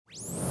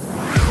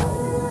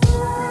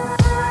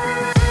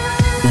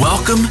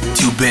Welcome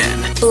to BEN,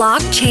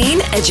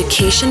 Blockchain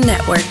Education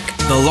Network,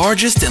 the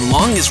largest and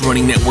longest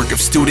running network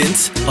of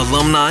students,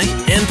 alumni,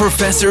 and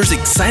professors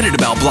excited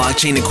about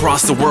blockchain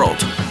across the world.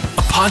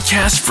 A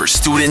podcast for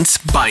students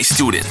by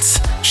students,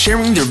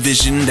 sharing their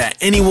vision that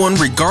anyone,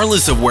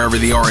 regardless of wherever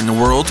they are in the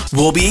world,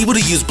 will be able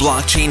to use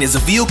blockchain as a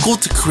vehicle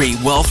to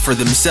create wealth for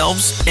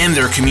themselves and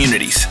their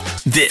communities.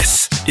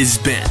 This is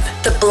BEN,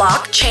 the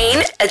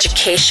Blockchain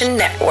Education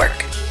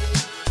Network.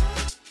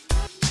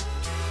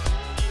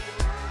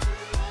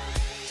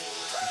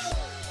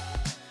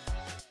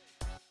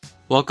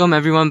 Welcome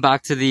everyone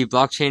back to the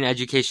Blockchain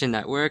Education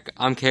Network.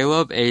 I'm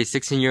Caleb, a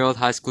 16-year-old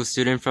high school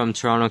student from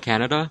Toronto,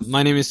 Canada.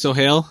 My name is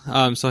Sohail.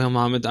 Sohail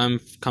Mohammed. I'm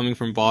coming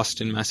from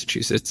Boston,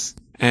 Massachusetts.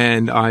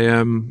 And I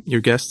am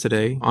your guest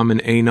today. I'm an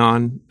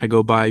Anon. I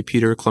go by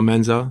Peter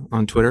Clemenza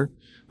on Twitter.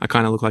 I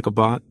kind of look like a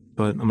bot,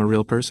 but I'm a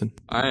real person.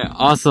 All right,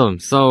 awesome.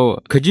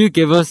 So could you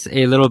give us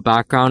a little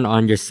background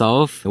on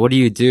yourself? What do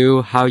you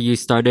do, how you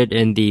started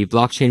in the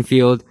blockchain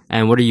field,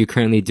 and what are you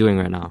currently doing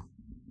right now?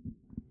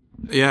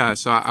 Yeah,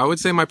 so I would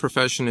say my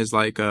profession is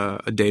like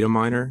a data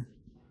miner.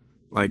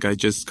 Like I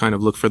just kind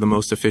of look for the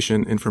most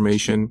efficient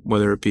information,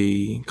 whether it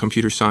be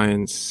computer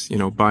science,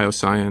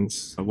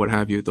 bioscience, what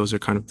have you. Those are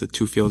kind of the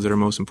two fields that are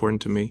most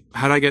important to me.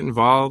 How did I get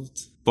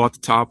involved? Bought the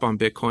top on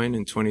Bitcoin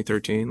in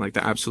 2013, like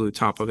the absolute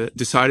top of it.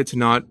 Decided to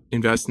not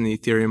invest in the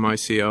Ethereum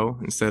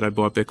ICO. Instead, I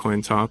bought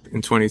Bitcoin top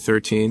in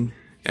 2013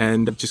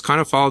 and just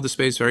kind of followed the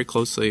space very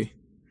closely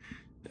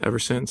ever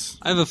since.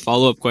 I have a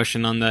follow-up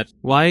question on that.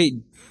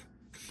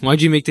 Why'd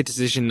you make the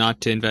decision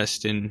not to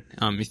invest in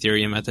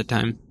Ethereum at the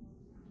time?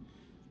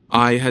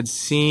 I had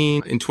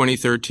seen in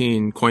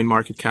 2013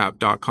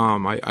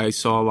 coinmarketcap.com. I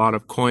saw a lot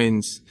of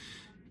coins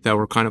that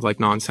were kind of like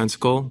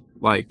nonsensical,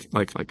 like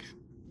I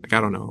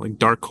don't know, like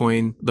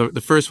Darkcoin.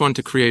 The first one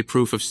to create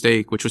proof of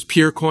stake, which was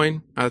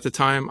Peercoin at the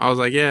time. I was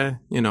like, yeah,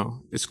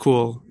 it's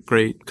cool,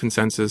 great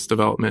consensus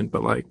development,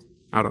 but like,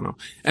 I don't know.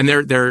 And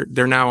they're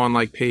now on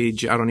like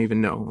page, I don't even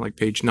know, like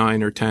page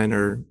 9 or 10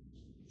 or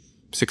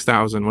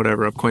 6,000,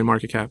 whatever, of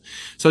CoinMarketCap.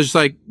 So I was just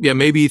like, yeah,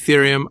 maybe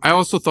Ethereum. I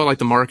also thought like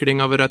the marketing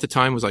of it at the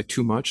time was like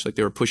too much. Like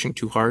they were pushing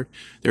too hard.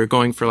 They were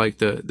going for like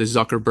the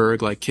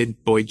Zuckerberg, like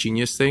kid boy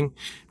genius thing,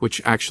 which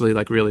actually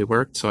like really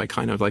worked. So I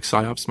kind of like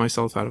psyops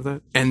myself out of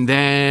that. And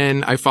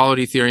then I followed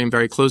Ethereum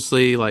very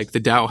closely, like the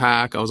DAO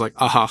hack. I was like,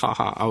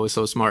 I was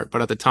so smart.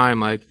 But at the time,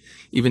 like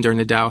even during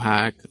the DAO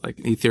hack, like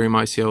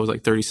Ethereum ICO was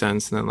like 30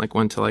 cents and then like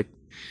went to like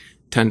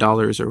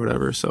 $10 or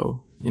whatever.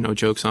 So,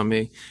 joke's on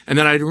me. And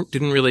then I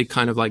didn't really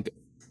kind of like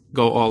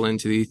go all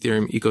into the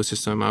Ethereum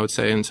ecosystem, I would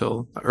say,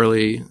 until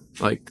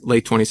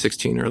late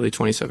 2016, early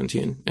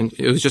 2017. And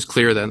it was just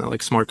clear then that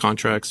like smart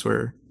contracts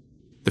were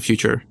the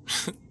future.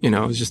 It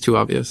was just too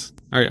obvious.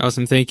 All right,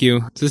 awesome. Thank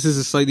you. So this is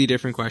a slightly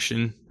different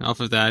question off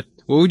of that.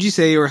 What would you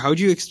say, or how would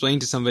you explain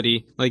to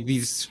somebody like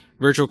these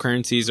virtual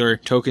currencies or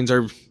tokens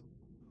or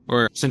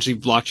essentially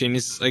blockchain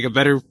is like a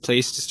better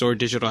place to store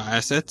digital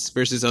assets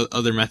versus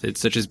other methods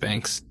such as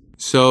banks?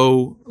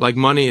 So like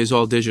money is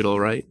all digital,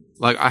 right?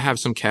 Like I have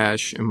some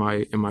cash in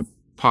my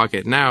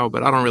pocket now,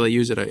 but I don't really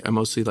use it. I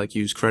mostly like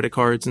use credit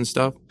cards and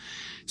stuff.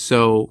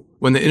 So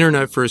when the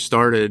internet first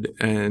started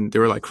and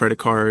there were like credit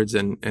cards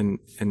and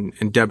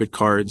debit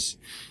cards,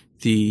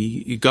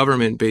 the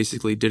government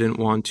basically didn't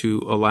want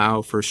to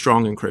allow for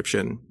strong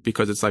encryption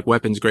because it's like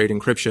weapons grade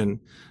encryption,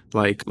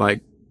 like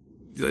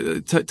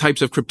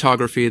types of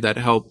cryptography that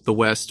helped the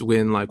West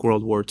win like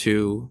World War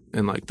II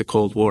and like the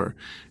Cold War.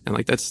 And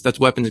like that's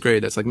weapons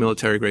grade. That's like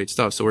military grade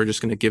stuff. So we're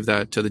just going to give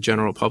that to the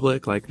general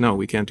public. Like, no,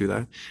 we can't do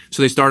that.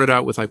 So they started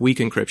out with like weak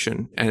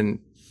encryption. And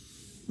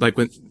like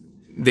when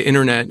the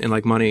internet and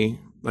like money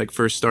like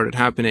first started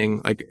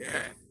happening, like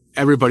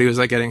everybody was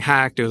like getting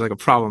hacked. It was like a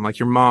problem. Like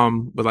your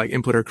mom would like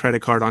input her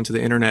credit card onto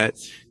the internet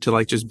to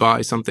like just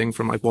buy something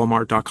from like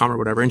Walmart.com or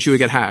whatever. And she would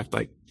get hacked.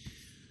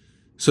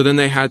 So then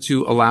they had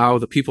to allow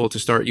the people to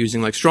start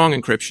using like strong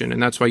encryption.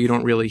 And that's why you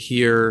don't really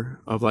hear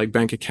of like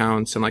bank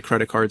accounts and like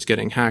credit cards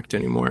getting hacked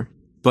anymore.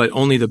 But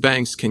only the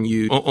banks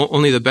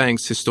only the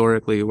banks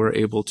historically were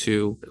able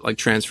to like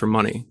transfer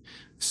money.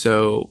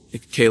 So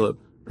Caleb,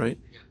 right?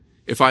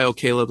 If I owe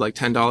Caleb like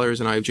 $10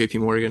 and I have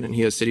JP Morgan and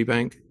he has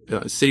Citibank,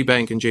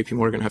 Citibank and JP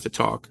Morgan have to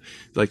talk,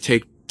 like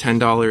take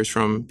 $10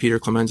 from Peter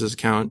Clemenza's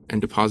account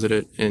and deposit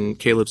it in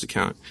Caleb's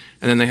account.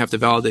 And then they have to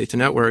validate the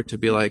network to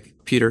be like,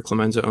 Peter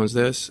Clemenza owns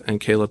this and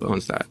Caleb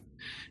owns that.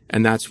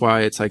 And that's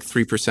why it's like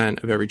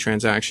 3% of every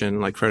transaction,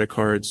 like credit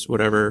cards,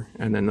 whatever.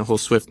 And then the whole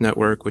SWIFT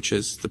network, which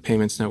is the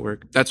payments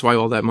network. That's why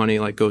all that money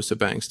like goes to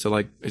banks to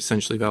like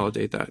essentially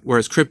validate that.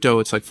 Whereas crypto,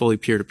 it's like fully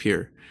peer to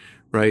peer,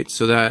 right?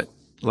 So that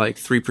like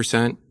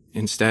 3%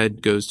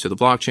 instead goes to the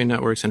blockchain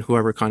networks and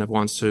whoever kind of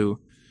wants to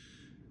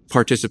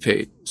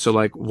participate. So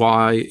like,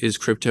 why is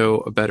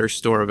crypto a better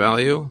store of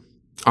value?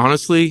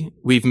 Honestly,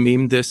 we've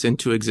memed this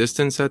into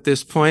existence at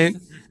this point.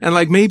 And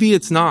like, maybe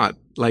it's not,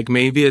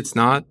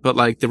 but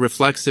like the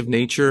reflexive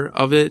nature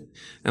of it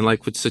and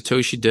like what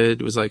Satoshi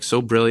did was like so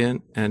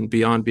brilliant and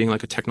beyond being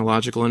like a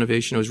technological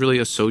innovation, it was really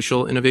a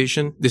social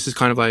innovation. This is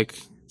kind of like,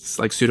 it's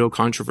like pseudo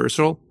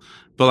controversial,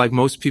 but like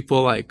most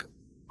people like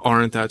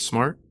aren't that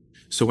smart.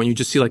 So when you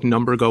just see like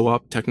number go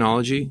up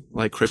technology,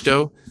 like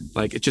crypto,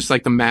 like it's just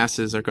like the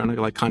masses are going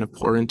to like kind of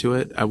pour into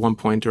it at one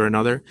point or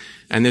another.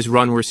 And this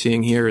run we're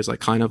seeing here is like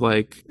kind of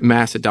like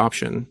mass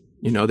adoption.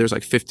 You know, there's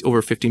like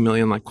over 50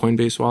 million like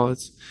Coinbase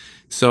wallets.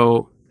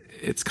 So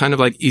it's kind of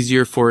like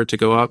easier for it to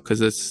go up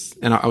because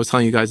and I was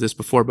telling you guys this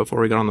before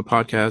we got on the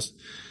podcast.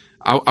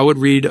 I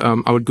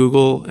would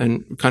Google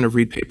and kind of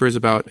read papers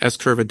about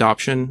S-curve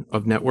adoption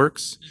of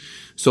networks.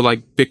 So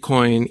like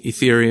Bitcoin,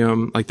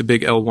 Ethereum, like the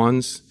big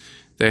L1s,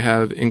 they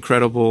have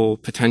incredible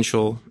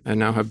potential and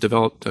now have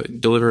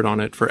delivered on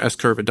it for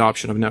S-curve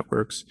adoption of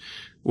networks.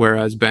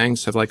 Whereas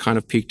banks have like kind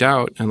of peaked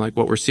out. And like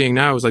what we're seeing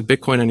now is like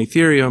Bitcoin and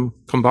Ethereum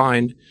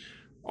combined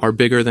are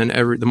bigger than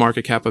the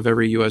market cap of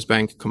every US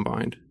bank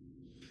combined.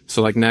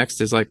 So like next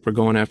is like we're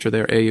going after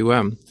their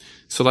AUM.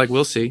 So like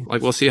we'll see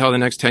how the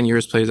next 10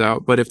 years plays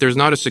out. But if there's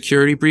not a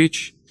security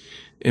breach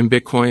in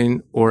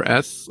Bitcoin or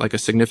ETH, like a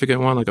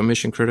significant one, like a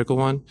mission critical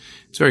one,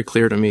 it's very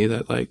clear to me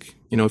that like,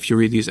 you know, if you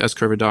read these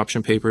S-curve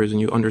adoption papers and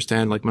you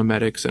understand like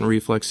memetics and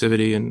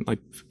reflexivity and like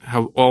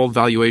how all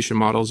valuation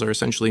models are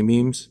essentially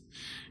memes,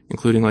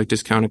 including like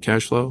discounted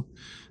cash flow,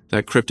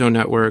 that crypto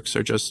networks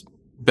are just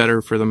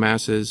better for the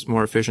masses,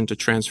 more efficient to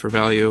transfer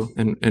value,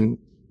 and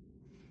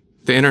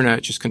the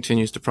internet just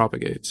continues to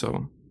propagate.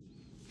 So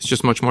it's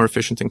just much more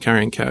efficient than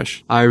carrying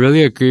cash. I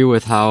really agree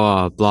with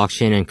how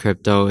blockchain and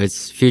crypto,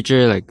 its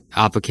future like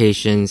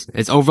applications,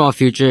 its overall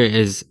future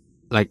is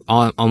like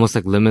almost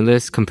like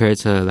limitless compared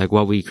to like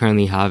what we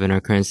currently have in our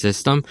current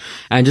system.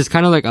 And just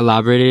kind of like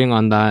elaborating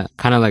on that,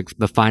 kind of like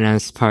the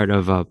finance part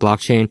of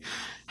blockchain.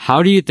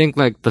 How do you think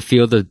like the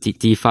field of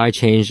DeFi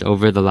changed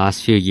over the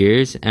last few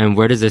years, and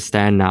where does it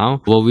stand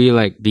now? Will we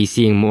like be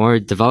seeing more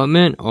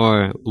development,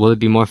 or will it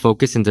be more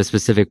focused into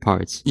specific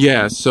parts?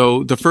 Yeah.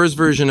 So the first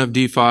version of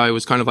DeFi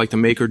was kind of like the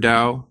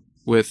MakerDAO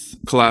with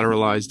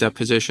collateralized debt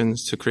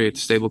positions to create the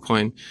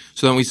stablecoin.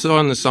 So then we saw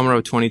in the summer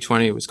of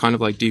 2020, it was kind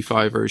of like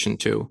DeFi version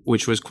 2,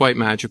 which was quite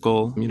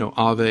magical. You know,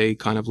 Aave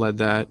kind of led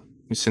that,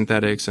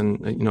 Synthetics,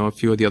 and, you know, a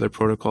few of the other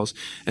protocols.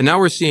 And now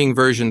we're seeing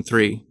version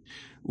 3,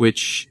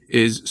 which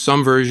is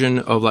some version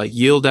of like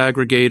yield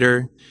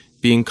aggregator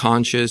being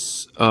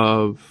conscious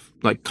of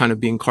like kind of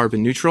being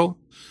carbon neutral.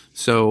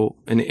 So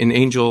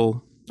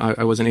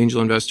I was an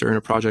angel investor in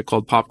a project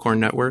called Popcorn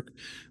Network,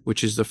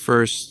 which is the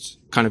first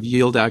kind of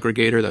yield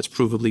aggregator that's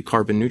provably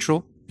carbon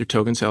neutral. Their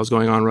token sales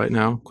going on right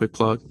now. Quick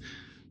plug.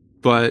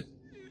 But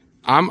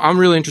I'm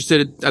really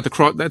interested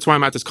that's why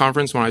I'm at this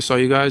conference when I saw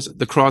you guys,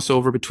 the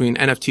crossover between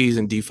NFTs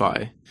and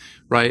DeFi,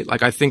 right?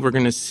 Like I think we're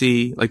going to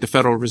see like the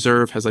Federal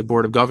Reserve has like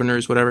board of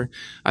governors, whatever.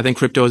 I think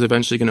crypto is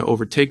eventually going to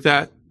overtake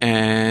that.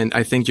 And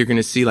I think you're going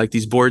to see like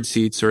these board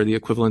seats or the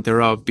equivalent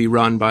thereof be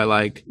run by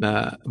like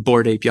the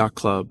Bored Ape Yacht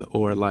Club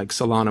or like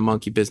Solana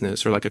Monkey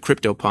Business or like a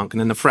CryptoPunk, and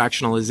then the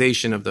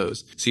fractionalization of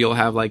those. So you'll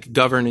have like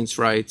governance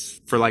rights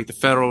for like the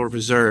Federal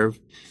Reserve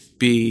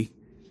be,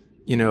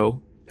 you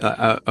know,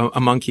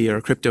 a monkey or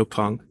a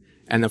CryptoPunk,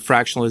 and the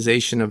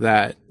fractionalization of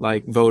that,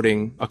 like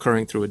voting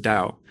occurring through a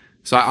DAO.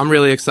 So I'm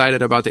really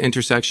excited about the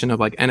intersection of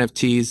like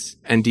NFTs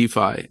and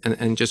DeFi.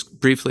 And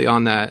just briefly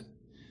on that,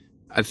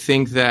 I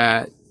think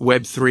that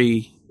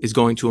Web3 is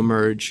going to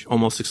emerge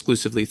almost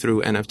exclusively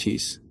through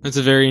NFTs. That's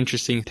a very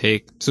interesting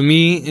take. So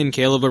me and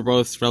Caleb are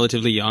both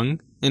relatively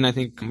young, and I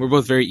think we're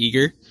both very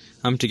eager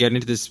to get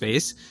into this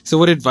space. So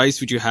what advice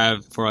would you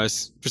have for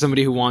us, for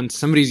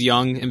somebody's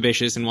young,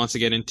 ambitious, and wants to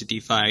get into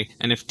DeFi,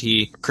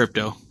 NFT,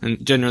 crypto,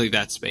 and generally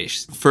that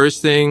space?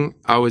 First thing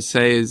I would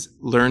say is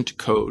learn to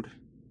code,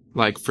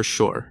 like for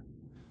sure.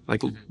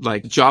 Like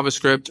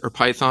JavaScript or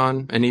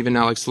Python, and even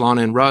now like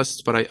Solana and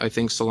Rust, but I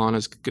think Solana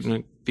is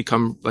going to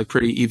become like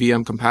pretty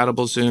EVM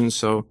compatible soon.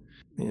 So,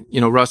 you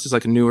know, Rust is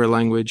like a newer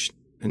language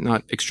and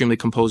not extremely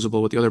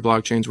composable with the other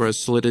blockchains, whereas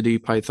Solidity,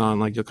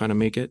 Python, like you'll kind of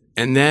make it.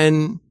 And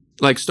then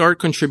like start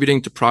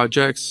contributing to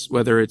projects,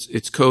 whether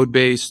it's code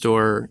based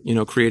or, you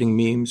know, creating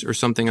memes or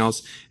something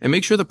else, and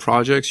make sure the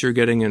projects you're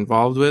getting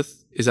involved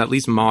with is at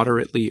least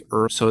moderately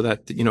so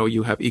that, you know,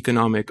 you have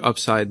economic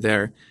upside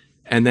there.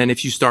 And then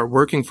if you start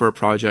working for a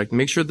project,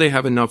 make sure they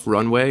have enough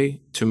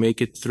runway to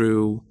make it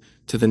through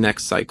to the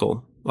next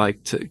cycle.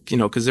 Like to, you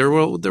know, cause there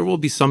will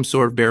be some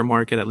sort of bear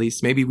market at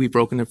least. Maybe we've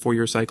broken the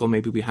 4-year cycle.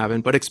 Maybe we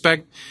haven't, but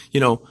expect, you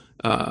know,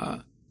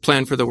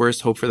 plan for the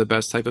worst, hope for the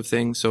best type of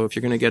thing. So if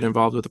you're going to get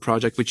involved with a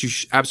project, which you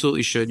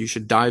absolutely should, you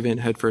should dive in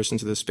headfirst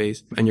into the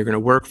space, and you're going to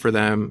work for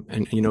them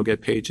and, you know,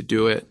 get paid to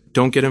do it.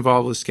 Don't get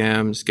involved with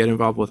scams. Get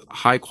involved with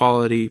high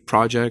quality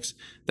projects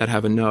that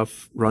have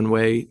enough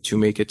runway to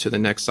make it to the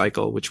next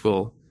cycle, which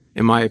will,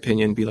 in my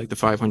opinion, be like the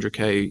 $500K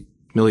 $1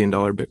 million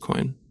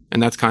Bitcoin.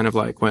 And that's kind of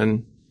like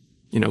when,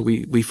 you know,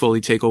 we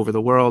fully take over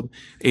the world.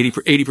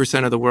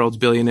 80% of the world's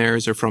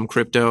billionaires are from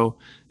crypto,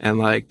 and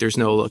like there's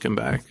no looking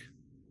back.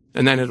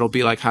 And then it'll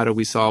be like, how do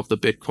we solve the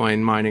Bitcoin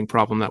mining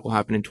problem that will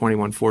happen in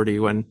 2140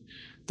 when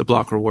the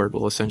block reward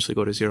will essentially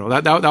go to zero?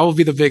 That will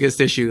be the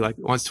biggest issue, like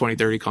once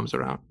 2030 comes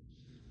around.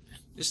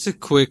 Just a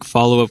quick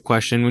follow-up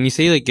question. When you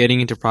say like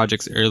getting into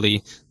projects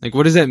early, like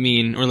what does that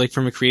mean? Or like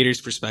from a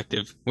creator's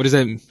perspective,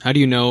 how do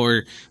you know,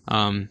 or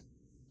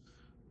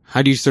how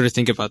how do you sort of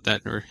think about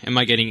that? Or am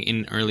I getting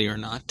in early or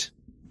not?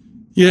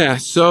 Yeah.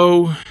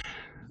 So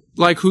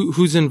like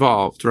who's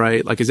involved,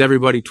 right? Like, is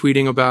everybody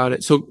tweeting about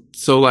it?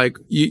 So like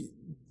you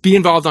be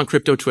involved on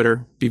crypto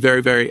Twitter, be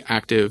very, very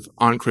active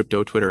on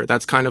crypto Twitter.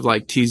 That's kind of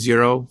like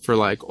T0 for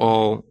like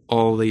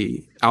all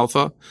the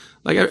alpha,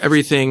 like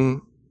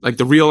everything, like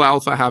the real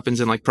alpha happens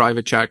in like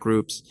private chat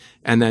groups.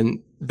 And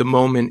then the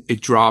moment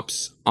it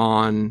drops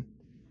on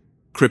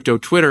crypto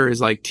Twitter is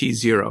like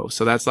T0.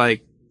 So that's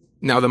like,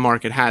 now the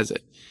market has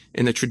it.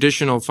 In the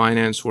traditional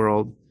finance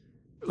world,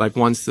 like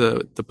once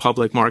the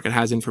public market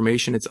has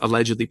information, it's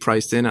allegedly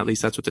priced in. At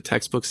least that's what the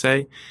textbooks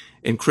say.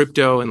 In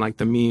crypto and like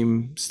the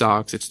meme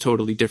stocks, it's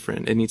totally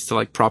different. It needs to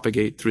like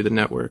propagate through the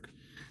network.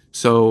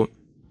 So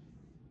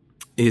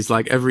is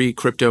like every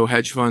crypto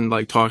hedge fund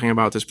like talking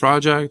about this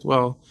project?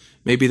 Well,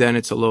 maybe then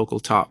it's a local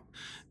top.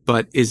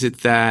 But is it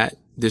that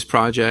this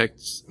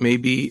project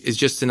maybe is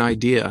just an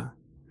idea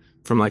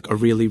from like a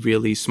really,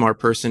 really smart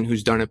person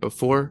who's done it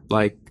before?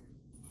 Like,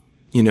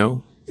 you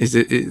know, is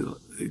it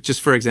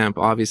just for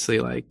example, obviously,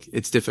 like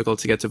it's difficult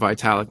to get to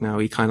Vitalik now.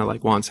 He kind of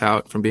like wants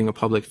out from being a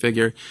public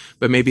figure,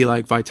 but maybe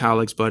like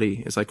Vitalik's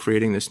buddy is like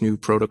creating this new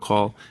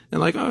protocol and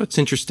like, oh, it's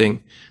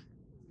interesting.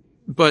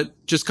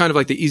 But just kind of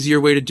like the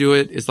easier way to do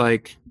it is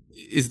like,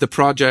 is the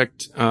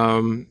project,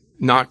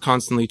 not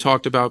constantly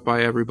talked about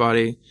by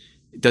everybody?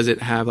 Does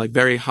it have like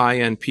very high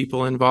end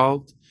people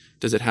involved?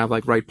 Does it have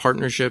like right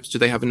partnerships? Do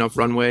they have enough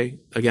runway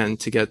again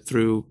to get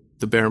through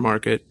the bear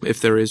market, if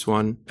there is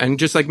one? And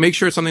just like make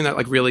sure it's something that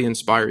like really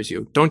inspires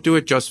you. Don't do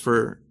it just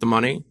for the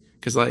money.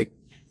 Cause like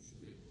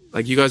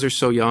you guys are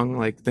so young,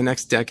 like the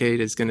next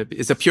decade is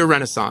it's a pure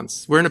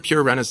renaissance. We're in a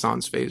pure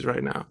renaissance phase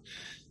right now.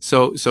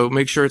 So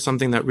make sure it's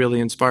something that really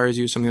inspires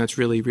you, something that's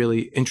really,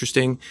 really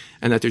interesting,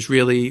 and that there's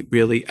really,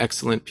 really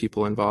excellent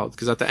people involved.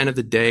 Cause at the end of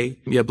the day,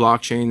 yeah,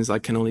 blockchains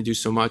like can only do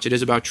so much. It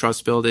is about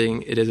trust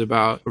building. It is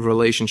about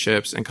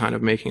relationships and kind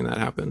of making that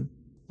happen.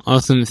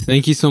 Awesome.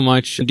 Thank you so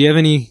much. Do you have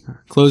any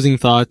closing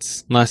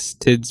thoughts, last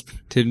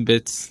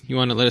tidbits you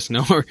want to let us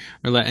know or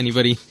let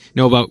anybody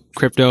know about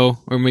crypto,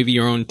 or maybe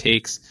your own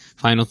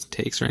final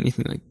takes or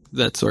anything like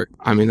that sort?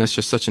 I mean, that's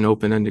just such an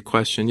open-ended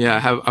question. Yeah,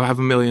 I have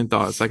a million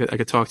thoughts. I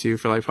could talk to you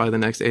for like probably the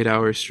next 8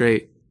 hours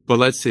straight. But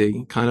let's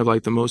see, kind of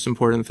like the most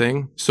important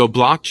thing. So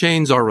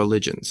blockchains are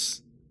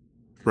religions,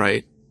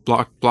 right?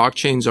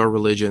 Blockchains are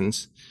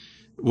religions.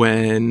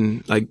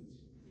 When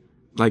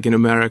like in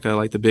America,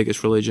 like the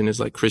biggest religion is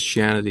like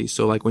Christianity.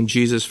 So like when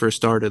Jesus first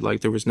started,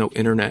 like there was no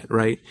internet,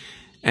 right?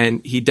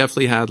 And he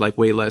definitely had like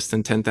way less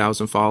than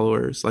 10,000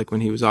 followers, like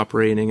when he was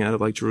operating out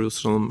of like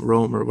Jerusalem,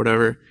 Rome or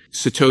whatever.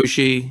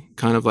 Satoshi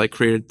kind of like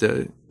created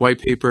the white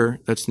paper.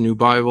 That's the new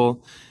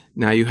Bible.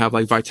 Now you have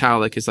like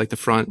Vitalik is like the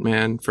front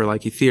man for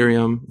like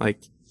Ethereum, like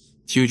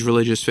huge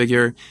religious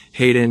figure.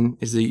 Hayden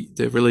is the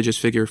religious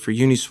figure for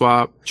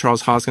Uniswap.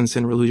 Charles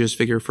Hoskinson, religious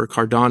figure for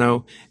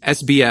Cardano.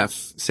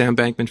 SBF, Sam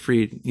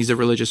Bankman-Fried, he's a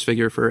religious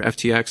figure for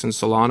FTX and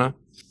Solana.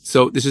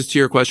 So this is to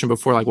your question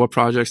before, like what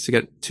projects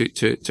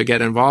to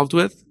get involved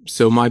with.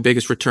 So my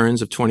biggest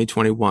returns of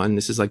 2021,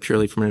 this is like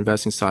purely from an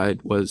investing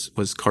side, was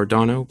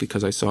Cardano,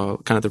 because I saw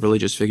kind of the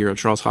religious figure of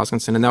Charles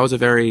Hoskinson. And that was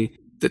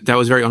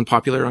very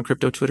unpopular on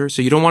crypto Twitter.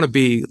 So you don't want to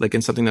be like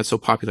in something that's so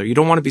popular. You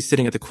don't want to be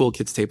sitting at the cool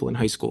kids table in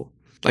high school.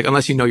 Like,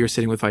 unless you know you're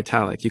sitting with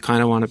Vitalik, you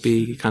kind of want to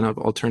be kind of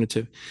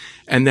alternative.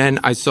 And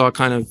then I saw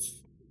kind of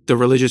the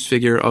religious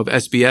figure of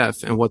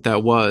SBF and what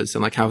that was,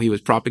 and like how he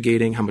was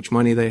propagating, how much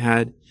money they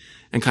had,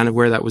 and kind of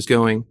where that was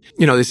going.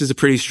 You know, this is a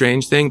pretty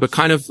strange thing, but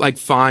kind of like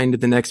find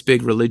the next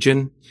big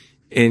religion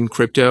in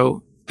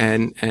crypto.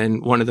 And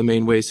one of the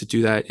main ways to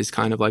do that is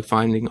kind of like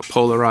finding a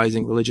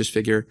polarizing religious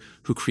figure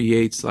who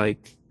creates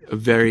like a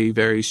very,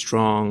 very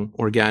strong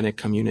organic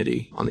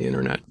community on the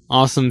internet.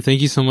 Awesome. Thank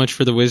you so much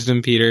for the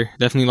wisdom, Peter.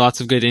 Definitely lots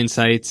of good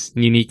insights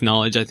and unique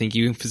knowledge I think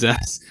you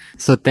possess.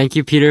 So thank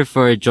you, Peter,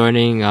 for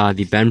joining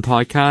the Ben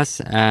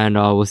podcast, and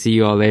we'll see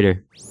you all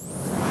later.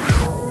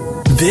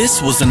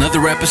 This was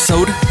another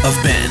episode of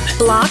Ben.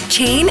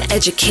 Blockchain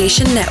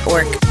Education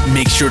Network.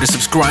 Make sure to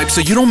subscribe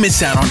so you don't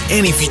miss out on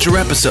any future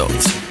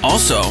episodes.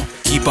 Also,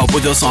 keep up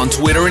with us on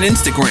Twitter and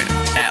Instagram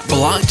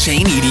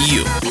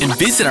 @BlockchainEDU, and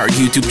visit our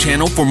YouTube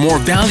channel for more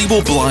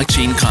valuable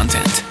blockchain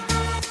content.